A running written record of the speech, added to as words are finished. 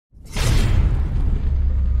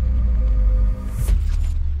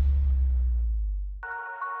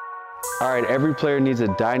All right, every player needs a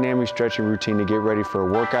dynamic stretching routine to get ready for a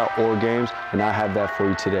workout or games, and I have that for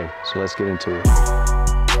you today. So let's get into it.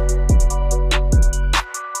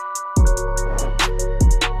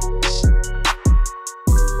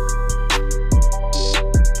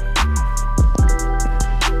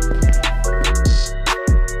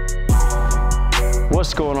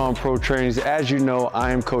 What's going on, Pro Trainers? As you know,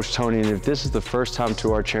 I am Coach Tony, and if this is the first time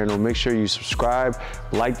to our channel, make sure you subscribe,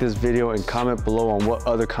 like this video, and comment below on what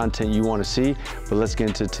other content you want to see. But let's get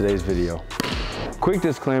into today's video. Quick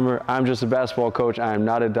disclaimer, I'm just a basketball coach. I am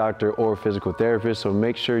not a doctor or a physical therapist, so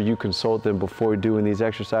make sure you consult them before doing these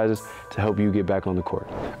exercises to help you get back on the court.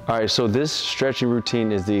 All right, so this stretching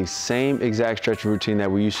routine is the same exact stretching routine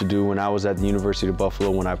that we used to do when I was at the University of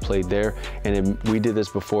Buffalo when I played there, and we did this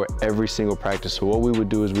before every single practice. So what we would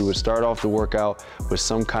do is we would start off the workout with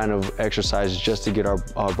some kind of exercises just to get our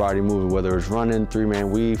body moving, whether it's running,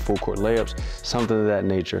 three-man weave, full court layups, something of that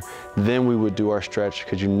nature. Then we would do our stretch,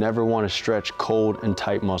 because you never want to stretch cold and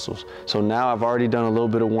tight muscles. So now I've already done a little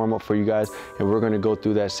bit of warm up for you guys, and we're going to go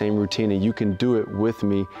through that same routine, and you can do it with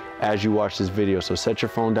me as you watch this video. So set your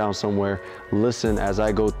phone down somewhere, listen as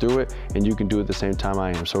I go through it, and you can do it the same time I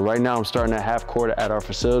am. So right now I'm starting at half court at our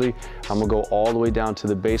facility. I'm gonna go all the way down to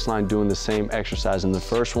the baseline doing the same exercise, and the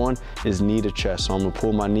first one is knee to chest. So I'm gonna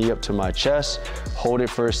pull my knee up to my chest, hold it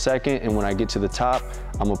for a second, and when I get to the top,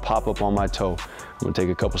 I'm gonna pop up on my toe. I'm gonna take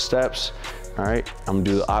a couple steps. All right, I'm gonna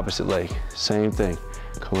do the opposite leg, same thing.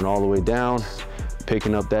 Coming all the way down,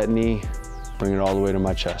 picking up that knee, bring it all the way to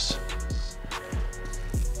my chest.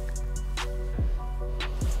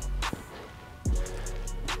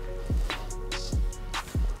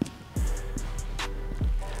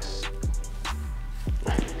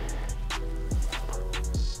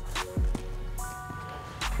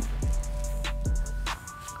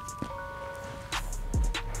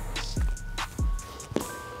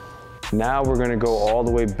 Now we're gonna go all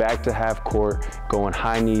the way back to half court, going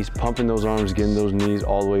high knees, pumping those arms, getting those knees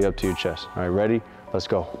all the way up to your chest. All right, ready? Let's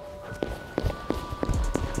go.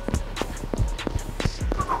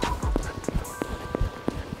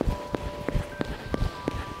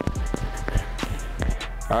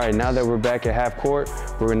 All right, now that we're back at half court,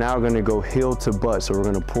 we're now gonna go heel to butt. So we're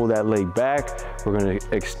gonna pull that leg back, we're gonna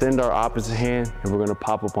extend our opposite hand, and we're gonna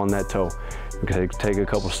pop up on that toe. We're gonna take a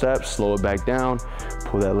couple steps, slow it back down,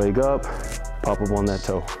 pull that leg up, pop up on that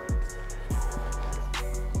toe.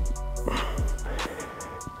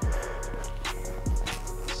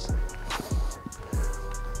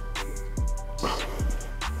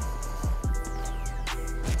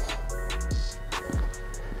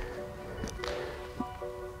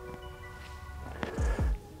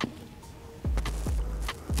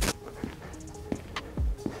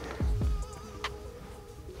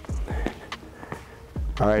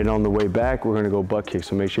 All right, and on the way back, we're gonna go butt kick.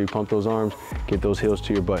 So make sure you pump those arms, get those heels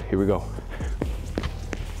to your butt. Here we go.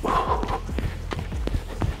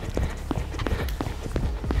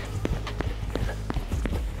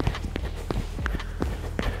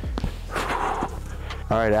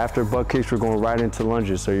 All right, after butt kicks, we're going right into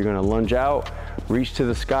lunges. So you're gonna lunge out, reach to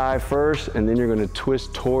the sky first, and then you're gonna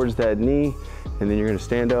twist towards that knee, and then you're gonna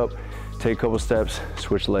stand up, take a couple steps,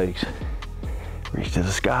 switch legs. Reach to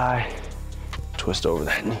the sky, twist over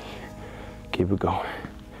that knee. Keep it going.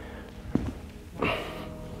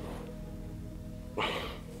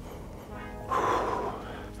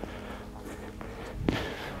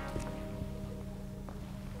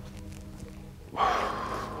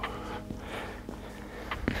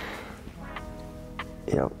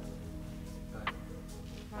 Yep.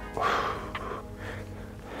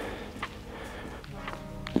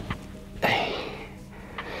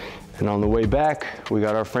 And on the way back, we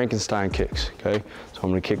got our Frankenstein kicks, okay? So I'm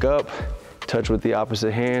gonna kick up, touch with the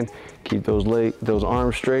opposite hand, keep those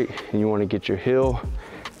arms straight, and you wanna get your heel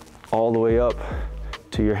all the way up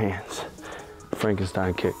to your hands.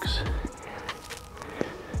 Frankenstein kicks.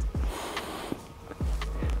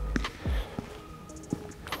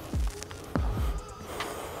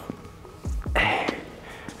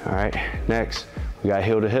 All right, next, we got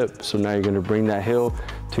heel to hip. So now you're gonna bring that heel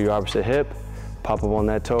to your opposite hip, pop up on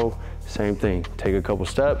that toe, same thing. Take a couple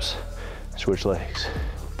steps, switch legs.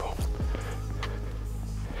 Boom.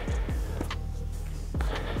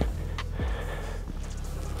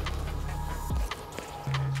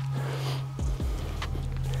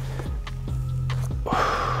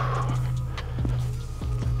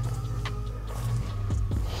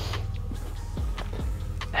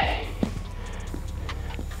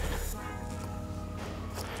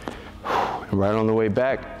 And right on the way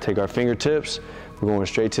back, take our fingertips. We're going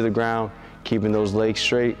straight to the ground, keeping those legs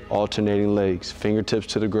straight, alternating legs, fingertips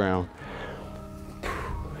to the ground.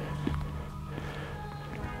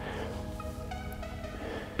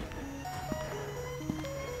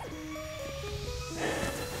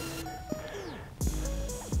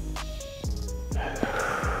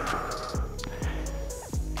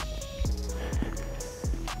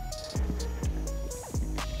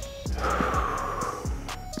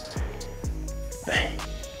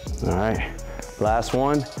 last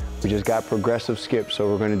one, we just got progressive skips.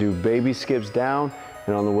 So we're gonna do baby skips down,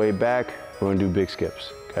 and on the way back, we're gonna do big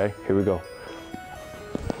skips, okay? Here we go.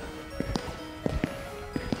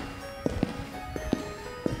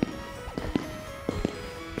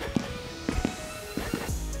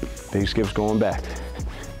 Big skips going back.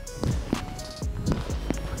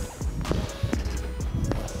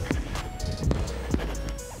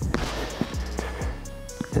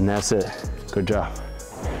 And that's it. Good job.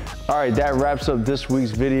 All right, that wraps up this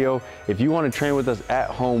week's video. If you want to train with us at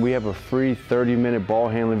home, we have a free 30-minute ball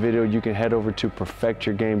handling video. You can head over to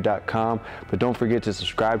perfectyourgame.com. But don't forget to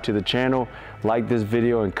subscribe to the channel, like this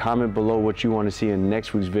video, and comment below what you want to see in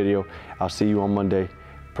next week's video. I'll see you on Monday.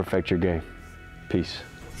 Perfect your game. Peace.